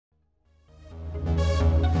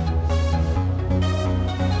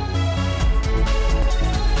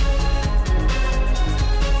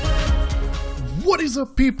What is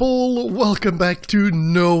up, people? Welcome back to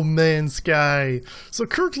No Man's Sky. So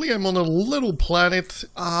currently I'm on a little planet.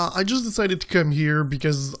 I just decided to come here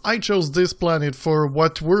because I chose this planet for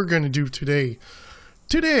what we're gonna do today.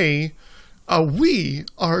 Today, we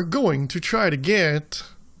are going to try to get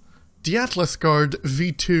the Atlas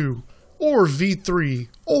CARD.V2 or V3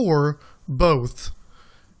 or both.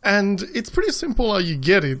 And it's pretty simple how you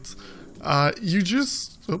get it. You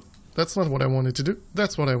just... Oh, that's not what I wanted to do.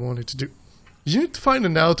 That's what I wanted to do. You need to find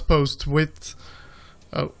an outpost with...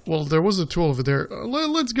 well, there was a tool over there.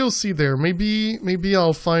 Let's go see there. Maybe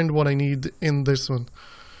I'll find what I need in this one.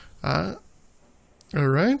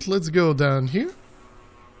 Alright, let's go down here.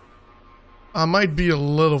 I might be a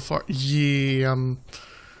little far. Yeah, I'm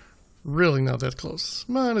really not that close.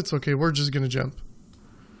 Man, it's okay. We're just gonna jump.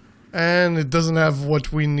 And it doesn't have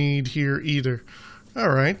what we need here either.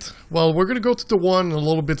 Alright, well, we're gonna go to the one a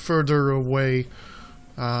little bit further away.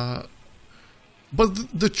 But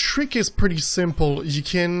the trick is pretty simple. You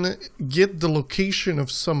can get the location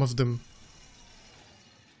of some of them.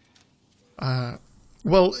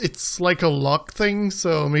 Well, it's like a luck thing,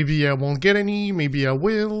 so maybe I won't get any, maybe I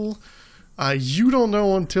will. You don't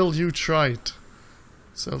know until you try it.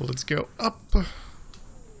 So let's go up.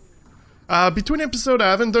 Between episodes,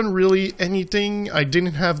 I haven't done really anything. I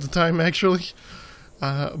didn't have the time, actually.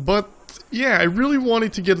 But yeah, I really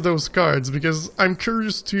wanted to get those cards because I'm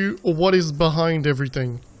curious to what is behind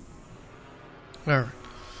everything. Alright.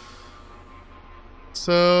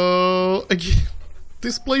 So, again,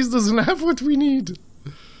 this place doesn't have what we need.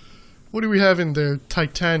 What do we have in there?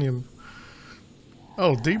 Titanium.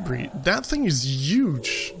 Oh, debris. That thing is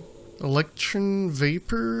huge. Electron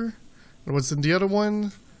vapor. What's in the other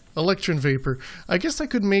one? Electron vapor. I guess I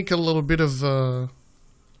could make a little bit of,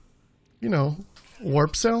 you know,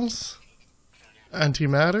 warp cells.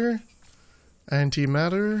 Antimatter,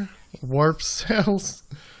 warp cells,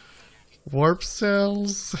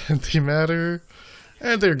 antimatter,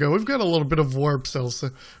 and there you go. We've got a little bit of warp cells, so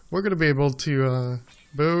we're gonna be able to,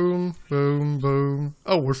 boom, boom, boom.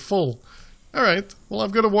 Oh, we're full. Alright, well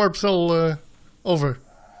I've got a warp cell, over.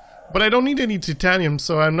 But I don't need any titanium,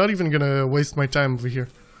 so I'm not even gonna waste my time over here.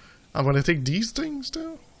 I'm gonna take these things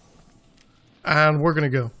down, and we're gonna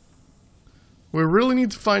go. We really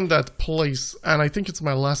need to find that place, and I think it's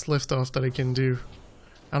my last liftoff that I can do.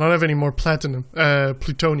 I don't have any more plutonium.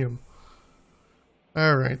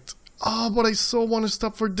 Alright. Oh, but I so want to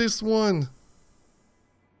stop for this one.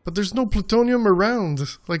 But there's no plutonium around.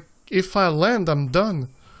 Like, if I land, I'm done.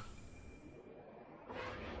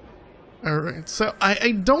 Alright, so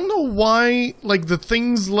I don't know why, like, the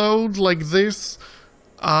things load like this.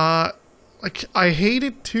 Like, I hate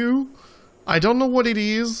it too. I don't know what it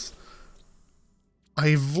is.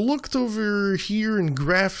 I've looked over here in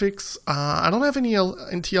graphics. I don't have any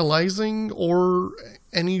anti-aliasing or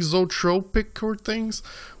any zootropic or things,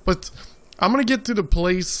 but I'm gonna get to the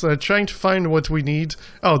place trying to find what we need.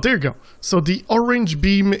 Oh, there you go. So the orange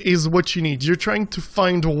beam is what you need. You're trying to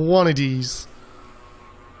find one of these.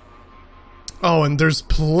 Oh, and there's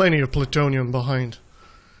plenty of plutonium behind.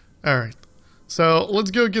 Alright. So let's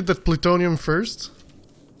go get that plutonium first.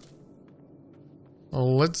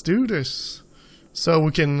 Well, let's do this. So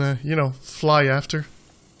we can, you know, fly after.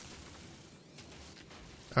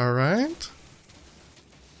 Alright.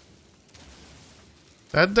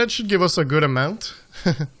 That should give us a good amount.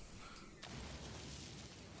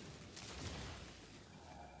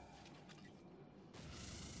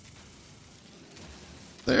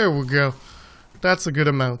 There we go. That's a good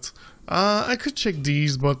amount. I could check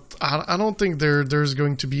these, but I don't think there's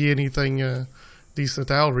going to be anything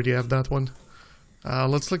decent. I already have that one.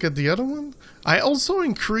 Let's look at the other one. I also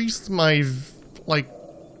increased my, like,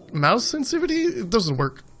 mouse sensitivity. It doesn't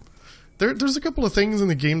work. There's a couple of things in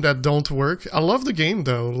the game that don't work. I love the game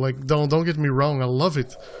though. Like, don't get me wrong. I love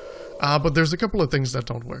it. But there's a couple of things that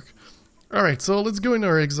don't work. All right, so let's go in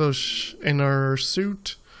our in our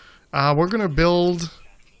suit. We're gonna build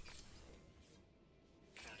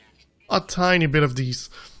a tiny bit of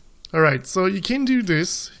these. All right, so you can do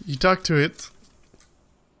this. You talk to it.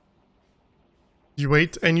 You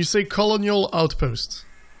wait, and you say colonial outpost.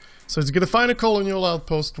 So it's gonna find a colonial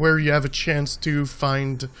outpost where you have a chance to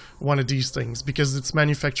find one of these things, because it's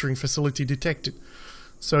manufacturing facility detected.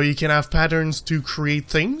 So you can have patterns to create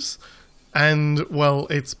things, and, well,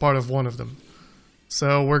 it's part of one of them.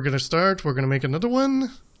 So we're gonna start, we're gonna make another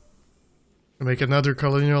one. Make another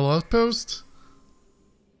colonial outpost.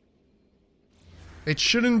 It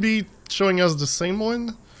shouldn't be showing us the same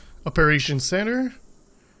one. Operation Center.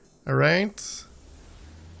 Alright.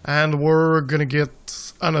 And we're gonna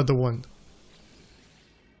get another one.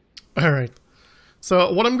 Alright.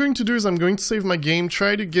 So what I'm going to do is I'm going to save my game,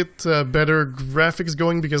 try to get better graphics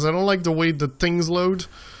going, because I don't like the way the things load.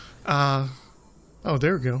 Oh,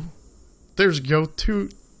 there we go. There's go two.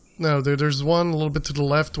 No, there's one a little bit to the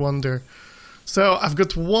left, one there. So I've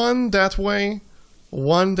got one that way, and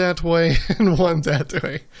one that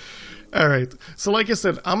way. Alright, so like I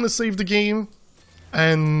said, I'm gonna save the game,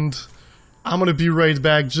 and I'm gonna be right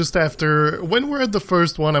back just after. When we're at the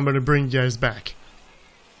first one, I'm gonna bring you guys back.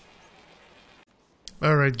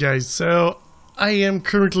 Alright guys, so I am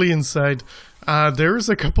currently inside. There's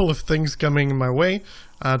a couple of things coming my way.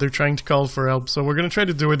 They're trying to call for help, so we're gonna try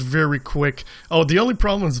to do it very quick. Oh, the only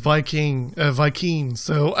problem is Viking,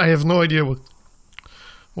 so I have no idea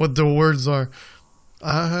what the words are.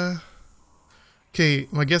 Okay,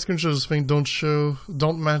 my guest controls thing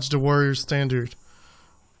don't match the warrior standard.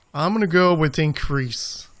 I'm gonna go with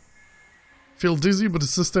increase. Feel dizzy, but the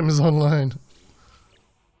system is online.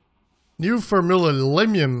 New formula,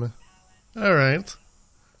 Limium. Alright.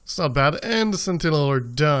 It's not bad. And the Sentinel are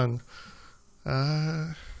done.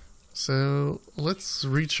 So let's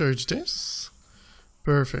recharge this.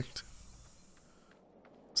 Perfect.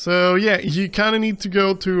 So yeah, you kind of need to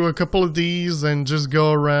go to a couple of these and just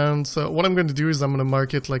go around. So what I'm going to do is I'm going to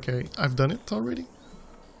mark it like I've done it already,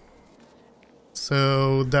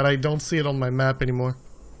 so that I don't see it on my map anymore.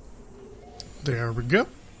 There we go.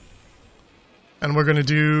 And we're going to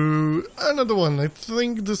do another one. I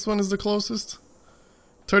think this one is the closest.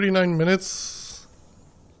 39 minutes.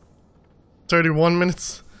 31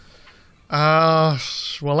 minutes.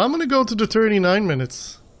 Well, I'm going to go to the 39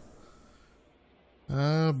 minutes.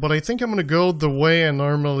 But I think I'm going to go the way I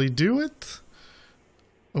normally do it,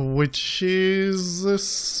 which is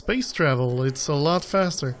space travel. It's a lot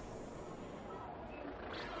faster.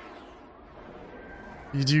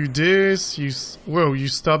 You do this, whoa, you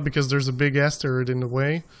stop because there's a big asteroid in the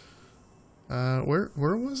way. Where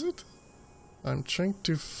was it? I'm trying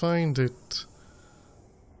to find it.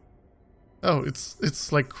 Oh,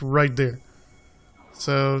 it's like right there.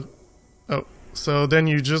 So, so then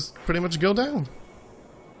you just pretty much go down.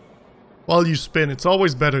 While you spin, it's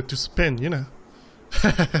always better to spin, you know.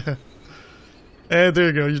 And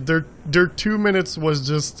there you go. Their 2 minutes was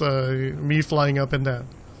just me flying up and down.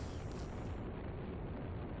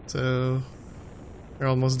 So you're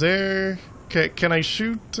almost there. Can I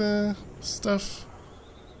shoot stuff?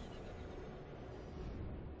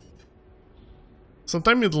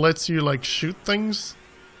 Sometimes it lets you like shoot things.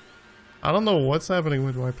 I don't know what's happening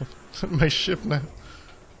with my ship now.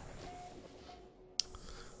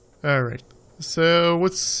 Alright, so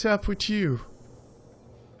what's up with you?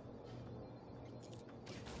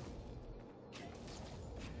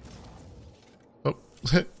 Oh,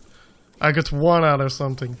 I got one out of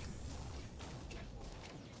something.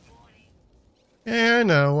 Yeah, I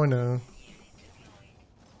know.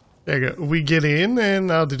 There you go. We get in and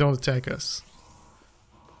now they don't attack us.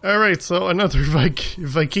 Alright, so another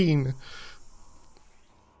Viking.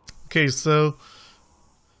 Okay, so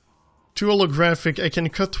to holographic, I can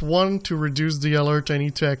cut one to reduce the alert I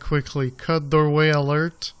need to act quickly. Cut doorway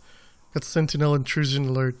alert. Cut sentinel intrusion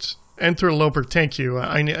alert. Interloper, thank you.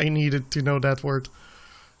 I needed to know that word.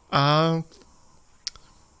 An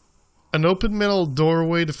open metal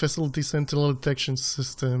doorway, the facility sentinel detection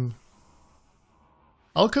system.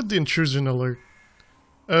 I'll cut the intrusion alert.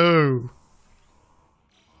 Oh.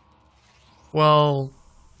 Well,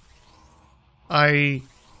 I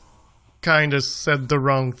kinda said the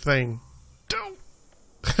wrong thing.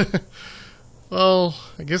 Well,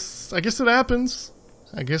 I guess it happens.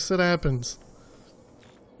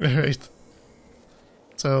 Alright.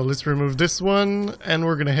 So let's remove this one, and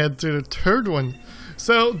we're gonna head to the third one.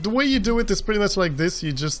 So the way you do it is pretty much like this.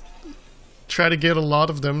 You just try to get a lot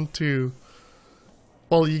of them to...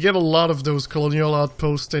 Well, you get a lot of those colonial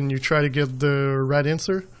outposts and you try to get the right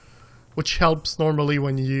answer, which helps normally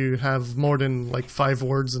when you have more than like 5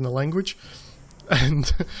 words in a language.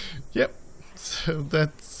 And yep, so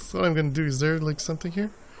that's what I'm gonna do. Is there like something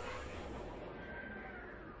here?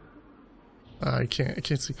 I can't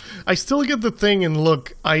see. I still get the thing, and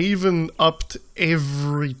look, I even upped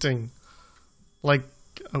everything. Like,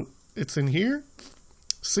 oh, it's in here?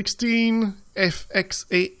 16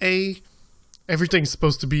 FXAA. Everything's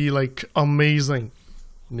supposed to be like amazing.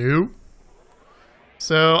 Nope.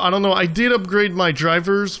 So, I don't know, I did upgrade my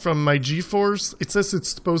drivers from my GeForce. It says it's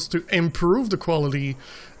supposed to improve the quality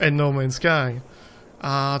in No Man's Sky.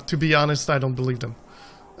 To be honest, I don't believe them.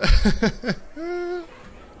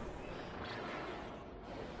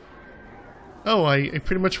 Oh, I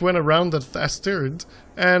pretty much went around that asteroid,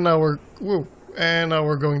 and now we're... Whoa, and now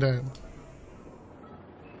we're going down.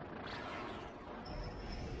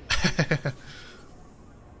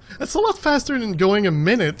 That's a lot faster than going a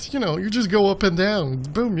minute. You know, you just go up and down.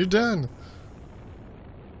 Boom, you're done.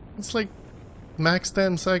 It's like max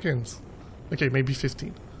 10 seconds. Okay, maybe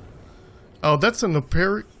 15. Oh, that's an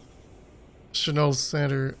operational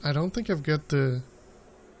center. I don't think I've got the...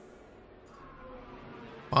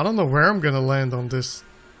 I don't know where I'm gonna land on this.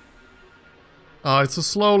 It's a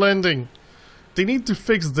slow landing. They need to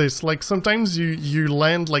fix this. Like, sometimes you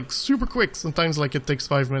land, like, super quick. Sometimes, like, it takes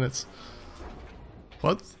 5 minutes.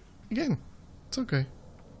 But, again, it's okay.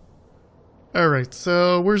 Alright,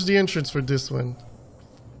 so where's the entrance for this one?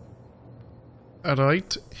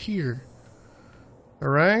 Right here.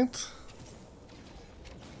 Alright.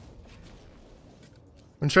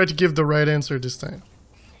 I'm trying to give the right answer this time.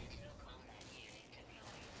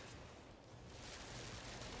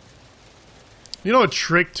 You know, a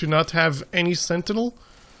trick to not have any sentinel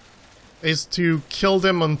is to kill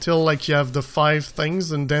them until like you have the 5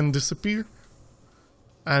 things and then disappear.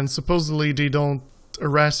 And supposedly they don't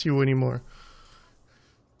harass you anymore.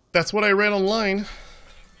 That's what I read online.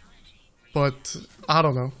 But I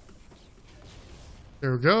don't know.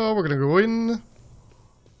 There we go, we're gonna go in.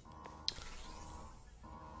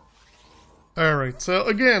 Alright, so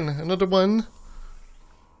again, another one.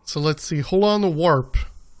 So let's see, hold on the warp.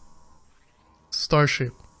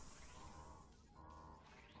 Starship.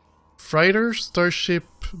 Freighter, starship,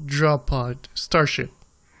 drop pod. Starship.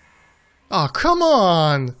 Oh, come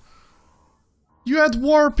on! You had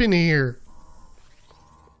warp in here.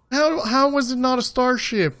 How was it not a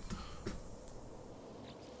starship?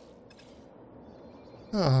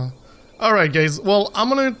 Alright guys, well, I'm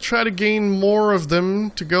gonna try to gain more of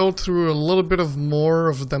them to go through a little bit of more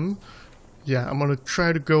of them. Yeah, I'm gonna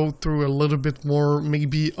try to go through a little bit more,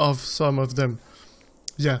 maybe, of some of them.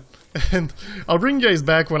 Yeah, and I'll bring you guys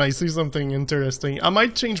back when I see something interesting. I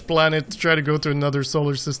might change planet to try to go to another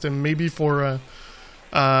solar system, maybe for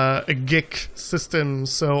a geek system,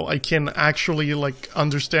 so I can actually, like,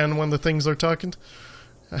 understand when the things are talking.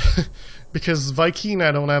 Because Viking,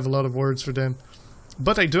 I don't have a lot of words for them.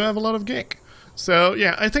 But I do have a lot of geek. So,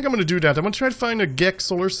 yeah, I think I'm gonna do that. I'm gonna try to find a geek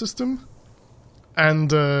solar system.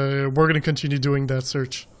 And we're going to continue doing that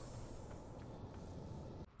search.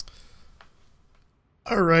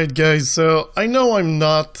 Alright guys, so I know I'm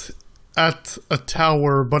not at a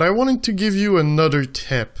tower, but I wanted to give you another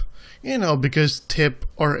tip. You know, because tips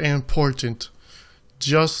are important.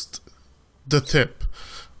 Just the tip.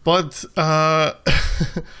 But,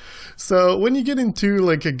 so when you get into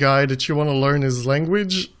like a guy that you want to learn his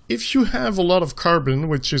language, if you have a lot of carbon,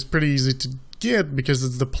 which is pretty easy to get because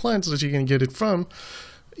it's the plants that you can get it from,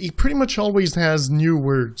 he pretty much always has new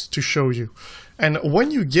words to show you. And when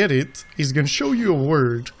you get it, he's going to show you a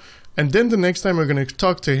word, and then the next time you're going to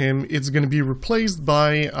talk to him, it's going to be replaced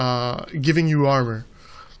by giving you armor.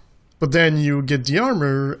 But then you get the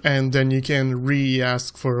armor, and then you can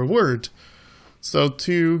re-ask for a word. So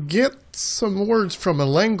to get some words from a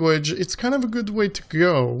language, it's kind of a good way to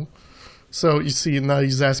go. So you see, now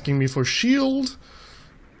he's asking me for shield.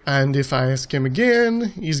 And if I ask him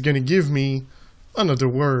again, he's gonna give me another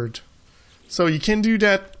word. So you can do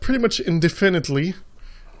that pretty much indefinitely.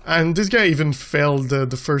 And this guy even failed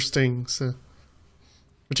the first thing, so...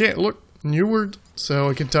 But yeah, look, new word. So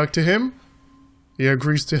I can talk to him. He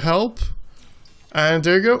agrees to help. And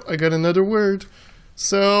there you go, I got another word.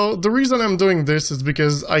 So the reason I'm doing this is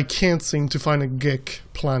because I can't seem to find a geek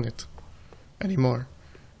planet anymore.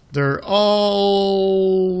 They're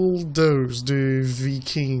all those, the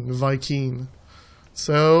Viking.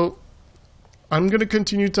 So, I'm gonna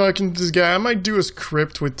continue talking to this guy. I might do a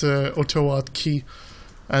script with the Ottawa key,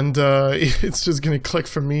 and it's just gonna click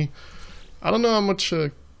for me. I don't know how much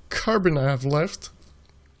carbon I have left.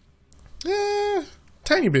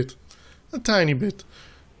 Tiny bit. A tiny bit.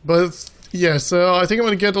 But, yeah, so I think I'm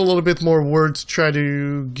gonna get a little bit more words to try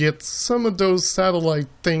to get some of those satellite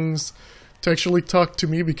things to actually talk to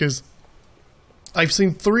me, because I've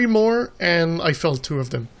seen 3 more and I failed 2 of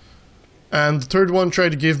them. And the third one tried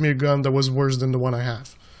to give me a gun that was worse than the one I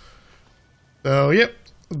have. So yep,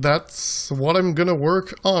 that's what I'm gonna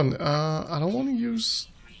work on. I don't want to use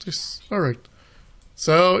this. Alright.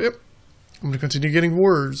 So yep, I'm gonna continue getting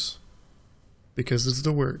words because it's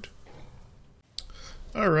the word.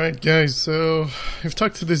 Alright guys, so I've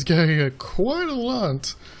talked to this guy quite a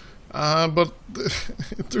lot. But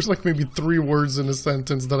there's like maybe 3 words in a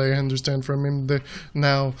sentence that I understand from him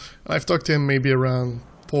now. I've talked to him maybe around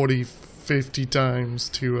 40-50 times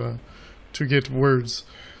to get words.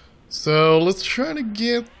 So let's try to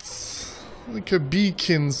get like a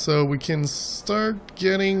beacon so we can start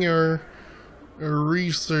getting our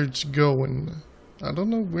research going. I don't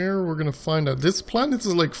know where we're gonna find that. This planet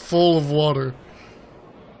is like full of water.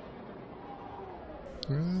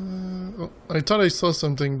 Oh, I thought I saw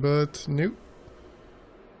something, but nope.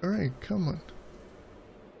 Alright, come on.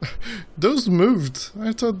 Those moved.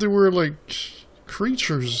 I thought they were like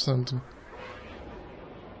creatures or something.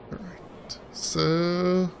 Alright,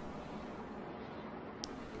 so...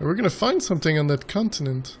 we're gonna find something on that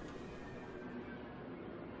continent.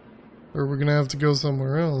 Or we're gonna have to go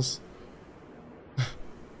somewhere else.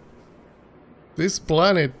 This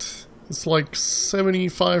planet is like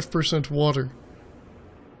 75% water.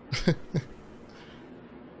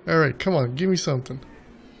 Alright, come on, give me something.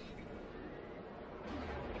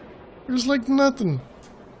 There's like nothing.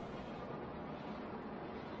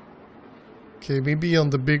 Okay, maybe on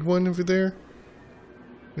the big one over there.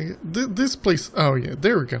 This place... oh yeah,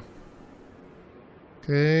 there we go.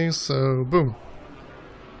 Okay, so boom.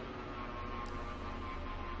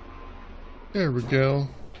 There we go.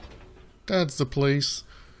 That's the place.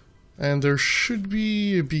 And there should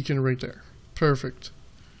be a beacon right there. Perfect.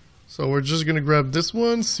 So we're just gonna grab this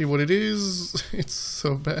one, see what it is. It's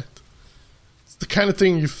so bad. It's the kind of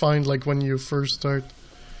thing you find like when you first start.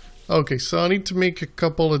 Okay, so I need to make a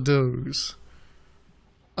couple of those.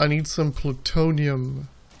 I need some plutonium.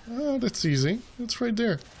 Oh, that's easy. It's right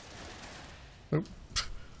there. Oh.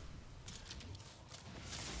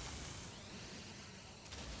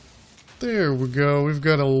 There we go. We've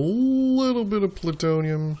got a little bit of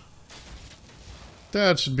plutonium.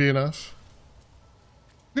 That should be enough.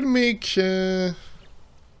 I'm gonna make,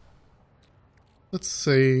 let's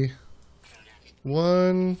say,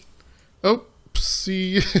 one...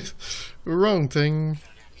 oopsie, wrong thing.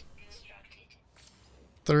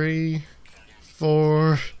 3,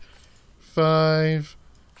 4, 5,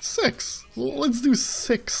 6. Let's do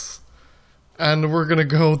 6. And we're gonna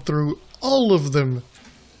go through all of them.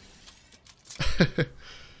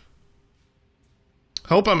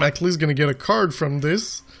 Hope I'm at least gonna get a card from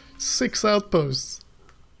this. 6 outposts.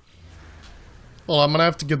 Well, I'm gonna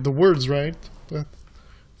have to get the words right, but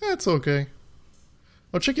that's okay.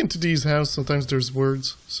 I'll check into these houses, sometimes there's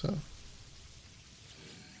words, so...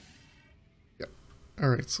 yeah.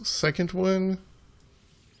 Alright, so second one.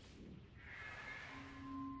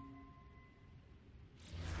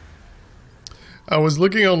 I was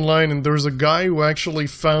looking online and there was a guy who actually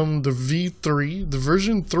found the V3, the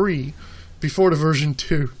version 3, before the version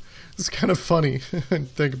 2. It's kind of funny,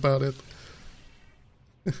 think about it.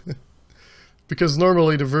 Because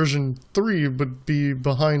normally the version 3 would be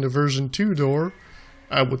behind a version 2 door,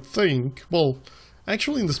 I would think. Well,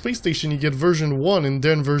 actually in the space station you get version 1 and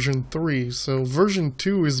then version 3, so version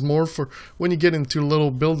 2 is more for when you get into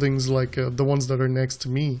little buildings like the ones that are next to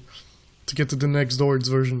me. To get to the next door it's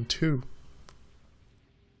version 2.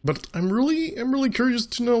 But I'm really curious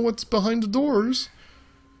to know what's behind the doors.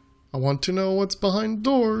 I want to know what's behind the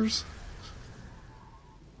doors.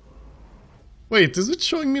 Wait, is it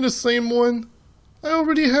showing me the same one? I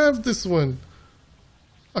already have this one.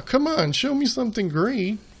 Oh, come on, show me something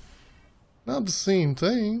great. Not the same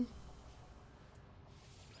thing.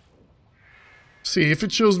 See, if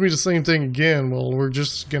it shows me the same thing again, well, we're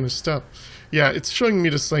just gonna stop. Yeah, it's showing me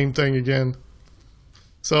the same thing again.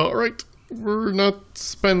 So, alright, we're not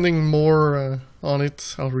spending more on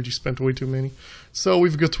it. I already spent way too many. So,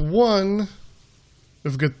 we've got 1,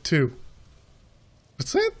 we've got 2.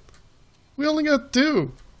 That's it? We only got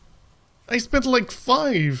 2. I spent like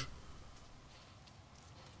 5.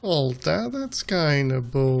 Oh, that's kind of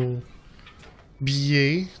bull.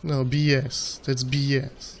 BA? No, BS. That's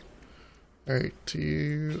BS. Alright,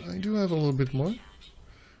 I do have a little bit more.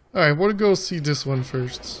 Alright, we'll go see this one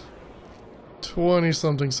first. 20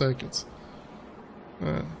 something seconds.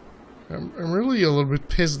 I'm really a little bit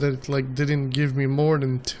pissed that it like didn't give me more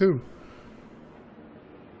than 2.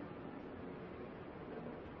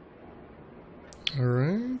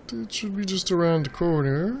 Alright, it should be just around the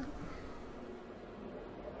corner.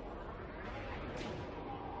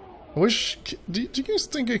 I wish... do you guys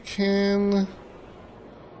think I can...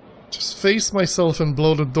 just face myself and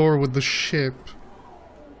blow the door with the ship?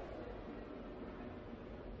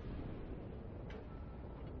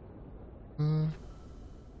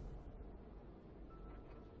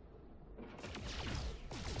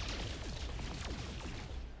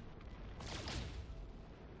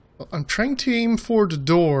 I'm trying to aim for the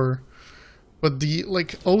door, but the,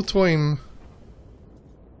 like, auto-aim...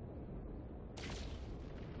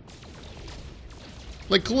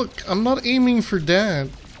 like, look, I'm not aiming for that.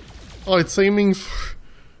 Oh, it's aiming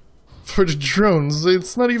for the drones.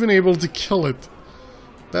 It's not even able to kill it.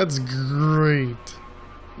 That's great.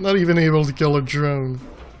 Not even able to kill a drone.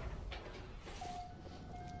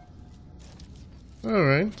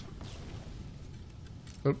 Alright.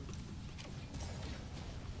 Oh.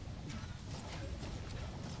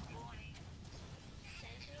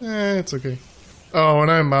 It's okay. Oh, and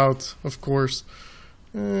I'm out, of course.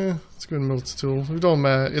 It's a good multi-tool. It don't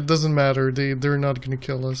matter. It doesn't matter. They're not gonna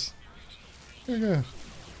kill us. There you go.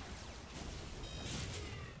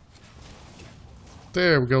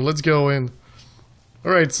 There we go. Let's go in.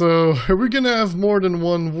 All right. So we're gonna have more than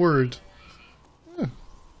one word.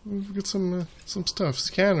 We've got some stuff.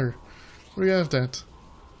 Scanner. Where do you have that?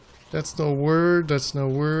 That's no word. That's no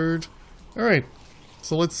word. All right.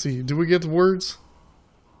 So let's see. Do we get words?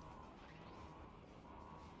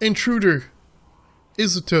 Intruder.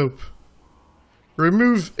 Isotope.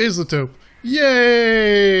 Remove isotope.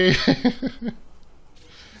 Yay!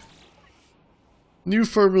 New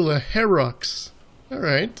formula, Herox.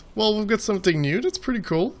 Alright, well, we've got something new. That's pretty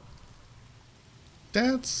cool.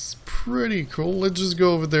 That's pretty cool. Let's just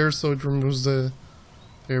go over there so it removes the...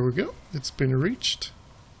 There we go. It's been reached.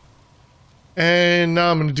 And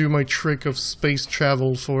now I'm going to do my trick of space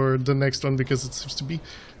travel for the next one because it seems to be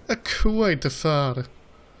quite a far.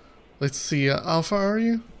 Let's see, how far are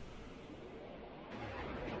you?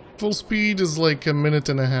 Full speed is like a minute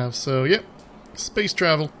and a half, so yeah, space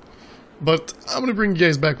travel. But I'm gonna bring you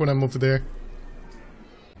guys back when I'm over there.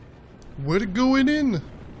 We're going in.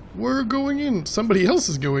 We're going in. Somebody else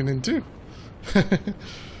is going in too.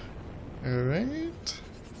 Alright.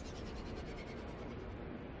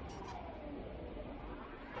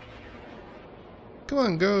 Come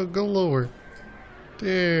on, go lower.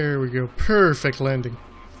 There we go. Perfect landing.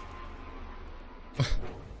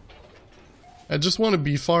 I just want to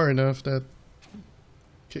be far enough that...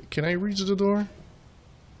 Can I reach the door?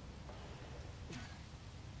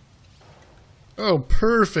 Oh,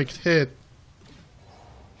 perfect hit.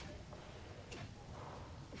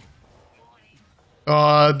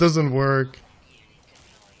 Oh, it doesn't work.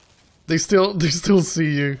 They still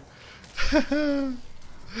see you.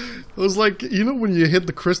 It was like, you know when you hit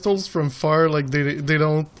the crystals from far, like they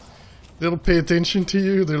don't pay attention to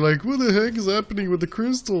you. They're like, what the heck is happening with the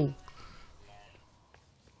crystal?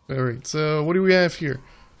 Alright, so what do we have here?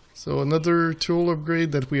 So another tool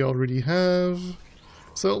upgrade that we already have.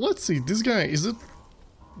 So let's see, this guy, is it?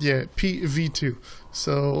 Yeah, V2.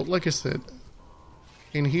 So like I said,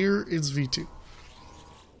 in here it's V2.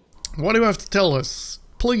 What do you have to tell us?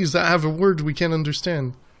 Please, I have a word we can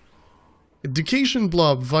understand. Education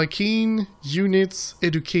blob, Viking, units,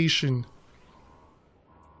 education.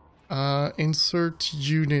 Insert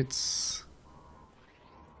units.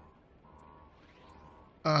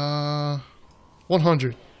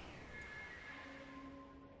 100.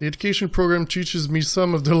 The education program teaches me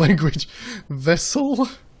some of the language. Vessel.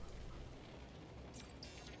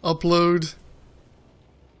 Upload.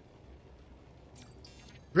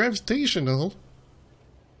 Gravitational.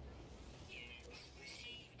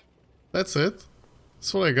 That's it?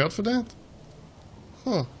 That's what I got for that?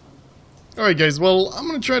 Huh. Alright guys, well, I'm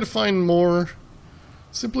gonna try to find more.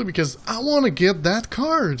 Simply because I want to get that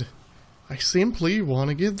card. I simply want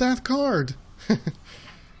to get that card.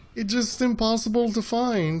 It's just impossible to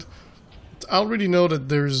find. I already know that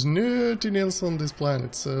there's nothing else on this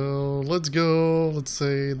planet, so let's go, let's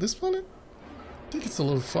say, this planet? I think it's a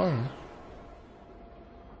little far.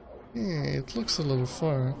 Yeah, it looks a little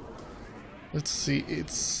far. Let's see, it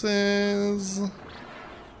says...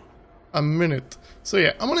 a minute. So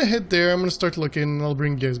yeah, I'm gonna head there, I'm gonna start looking, and I'll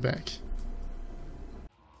bring you guys back.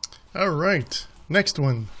 Alright, next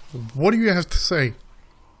one. What do you have to say?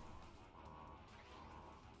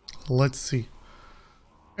 Let's see.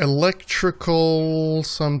 Electrical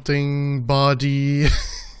something body.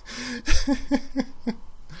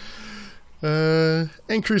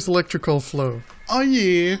 Increase electrical flow. Oh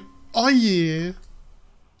yeah. Oh yeah.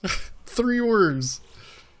 3 words.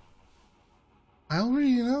 I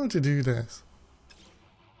already know how to do this.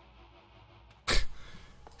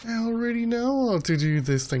 I already know how to do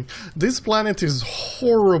this thing. This planet is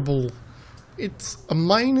horrible. It's a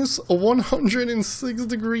minus 106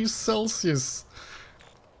 degrees Celsius.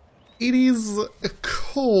 It is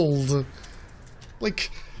cold. Like,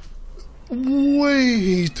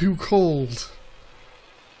 way too cold.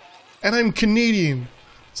 And I'm Canadian,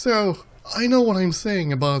 so I know what I'm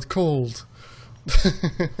saying about cold.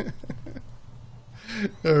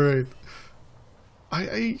 Alright.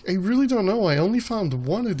 I really don't know. I only found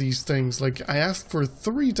one of these things. Like, I asked for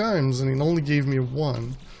 3 times and it only gave me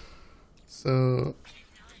 1. So,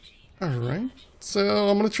 alright. So,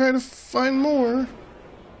 I'm gonna try to find more.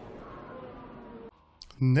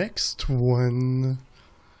 Next one.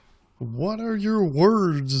 What are your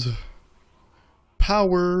words?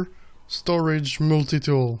 Power, storage,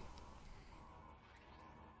 multi-tool.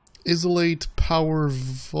 Isolate, power,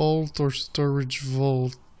 vault, or storage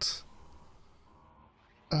vault.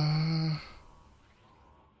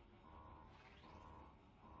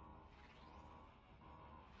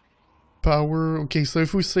 Power. Okay, so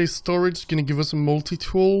if we say storage, it's gonna give us a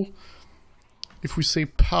multi-tool. If we say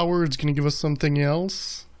power, it's gonna give us something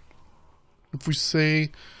else. If we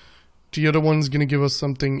say the other one's gonna give us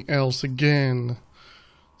something else again.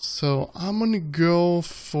 So I'm gonna go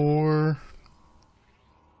for...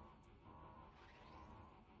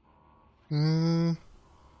 I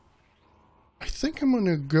think I'm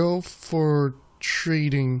gonna go for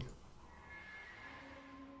trading.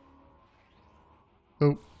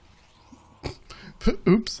 Oh.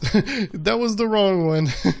 Oops. That was the wrong one.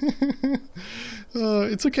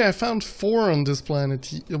 It's okay, I found 4 on this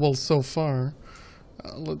planet, well, so far.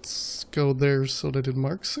 Let's go there so that it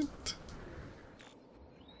marks it.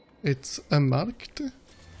 It's marked.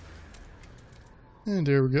 And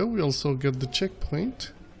there we go, we also got the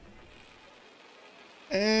checkpoint.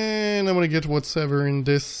 And I'm gonna get whatever in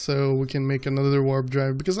this so we can make another warp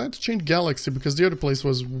drive, because I had to change galaxy because the other place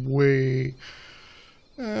was way...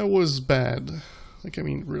 was bad. Like, I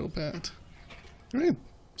mean, real bad. Alright,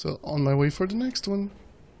 so on my way for the next one.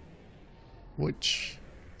 Which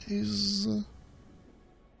is...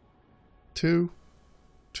 2,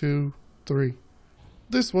 2, 3.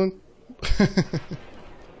 This one.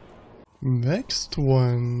 Next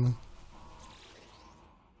one.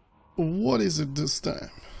 What is it this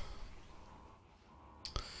time?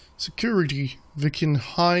 Security. Viking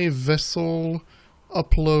high vessel.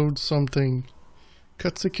 Upload something.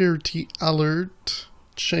 Cut security alert.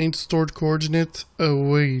 Change stored coordinate. Oh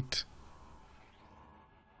wait.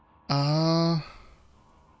 Cut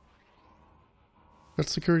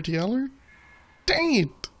security alert? Dang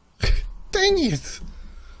it! Dang it!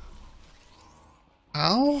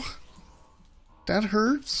 Ow? That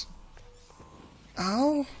hurts?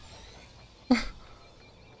 Ow?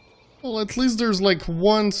 Well, at least there's like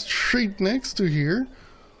one straight next to here.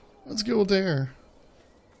 Let's go there.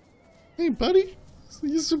 Hey, buddy.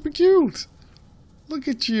 You're super cute. Look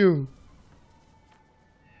at you.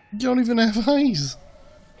 You don't even have eyes.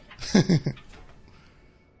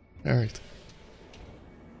 Alright.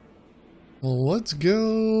 Well, let's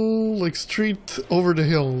go like straight over the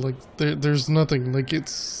hill. Like there's nothing. Like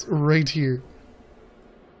it's right here.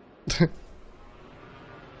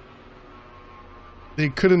 They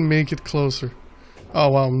couldn't make it closer. Oh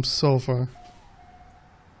wow, I'm so far.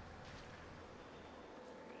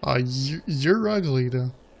 You're ugly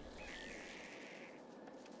though.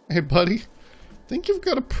 Hey buddy, think you've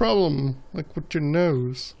got a problem, like with your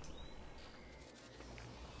nose.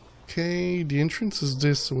 Okay, the entrance is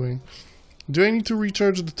this way. Do I need to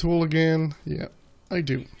recharge the tool again? Yeah, I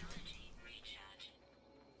do.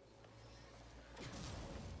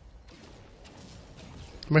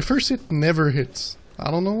 My first hit never hits. I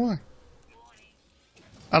don't know why.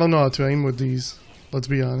 I don't know how to aim with these, let's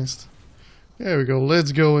be honest. There we go,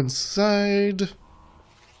 let's go inside.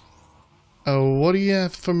 Oh, what do you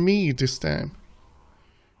have for me this time?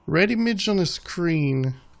 Red image on the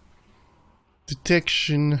screen.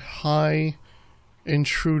 Detection, high,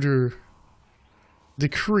 intruder.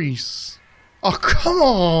 Decrease. Oh, come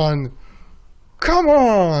on! Come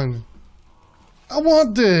on! I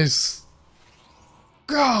want this!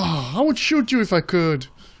 God, I would shoot you if I could.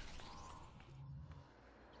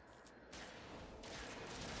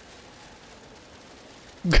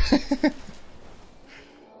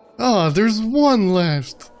 Ah, there's one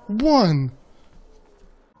left. One.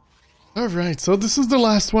 Alright, so this is the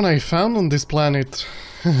last one I found on this planet.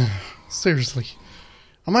 Seriously.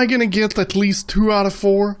 Am I gonna get at least 2 out of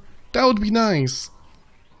 4? That would be nice.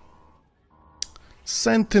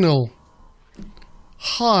 Sentinel.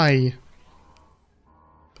 Hi.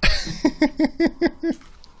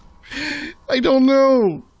 I don't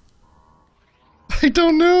know. I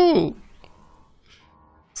don't know.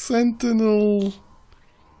 Sentinel.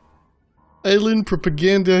 Alien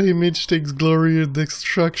propaganda image takes glory at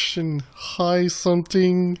destruction. Hi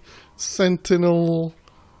something. Sentinel.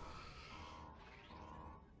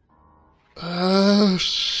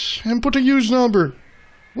 And put a huge number.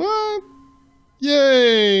 What?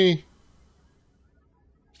 Yay!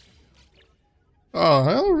 Oh,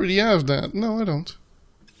 I already have that. No, I don't.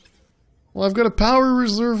 Well, I've got a power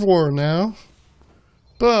reservoir now.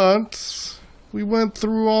 But we went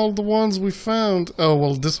through all the ones we found. Oh,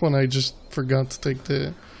 well, this one I just forgot to take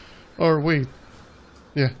the... Or, wait.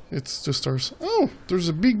 Yeah, it's just ours. Oh, there's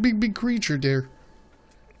a big creature there.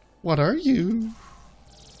 What are you?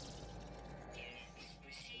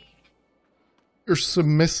 You're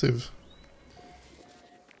submissive.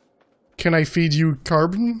 Can I feed you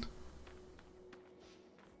carbon?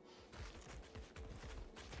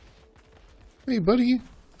 Hey, buddy.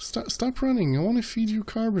 Stop running. I want to feed you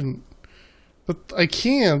carbon. But I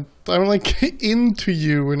can't. I'm like into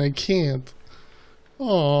you and I can't.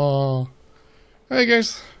 Aww. Alright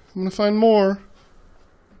guys, I'm gonna find more.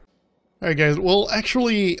 Alright guys, well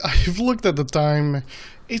actually I've looked at the time.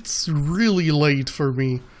 It's really late for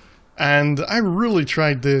me. And I really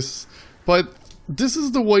tried this. But this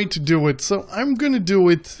is the way to do it, so I'm gonna do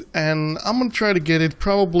it, and I'm gonna try to get it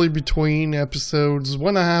probably between episodes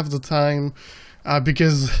when I have the time,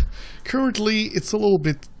 because currently it's a little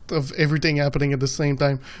bit of everything happening at the same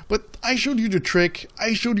time. But I showed you the trick,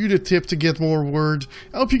 I showed you the tip to get more word.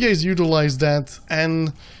 I hope you guys utilize that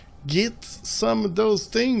and get some of those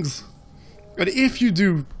things. And if you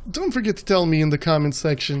do, don't forget to tell me in the comment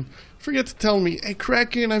section. Forget to tell me, hey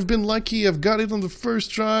Kraken, I've been lucky, I've got it on the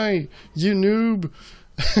first try, you noob.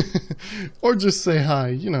 Or just say hi,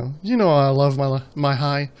 you know I love my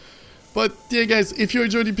hi. But yeah guys, if you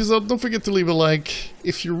enjoyed the episode, don't forget to leave a like.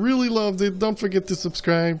 If you really loved it, don't forget to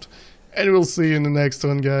subscribe. And we'll see you in the next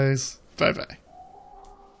one guys. Bye bye.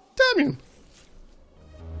 Damn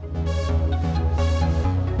you.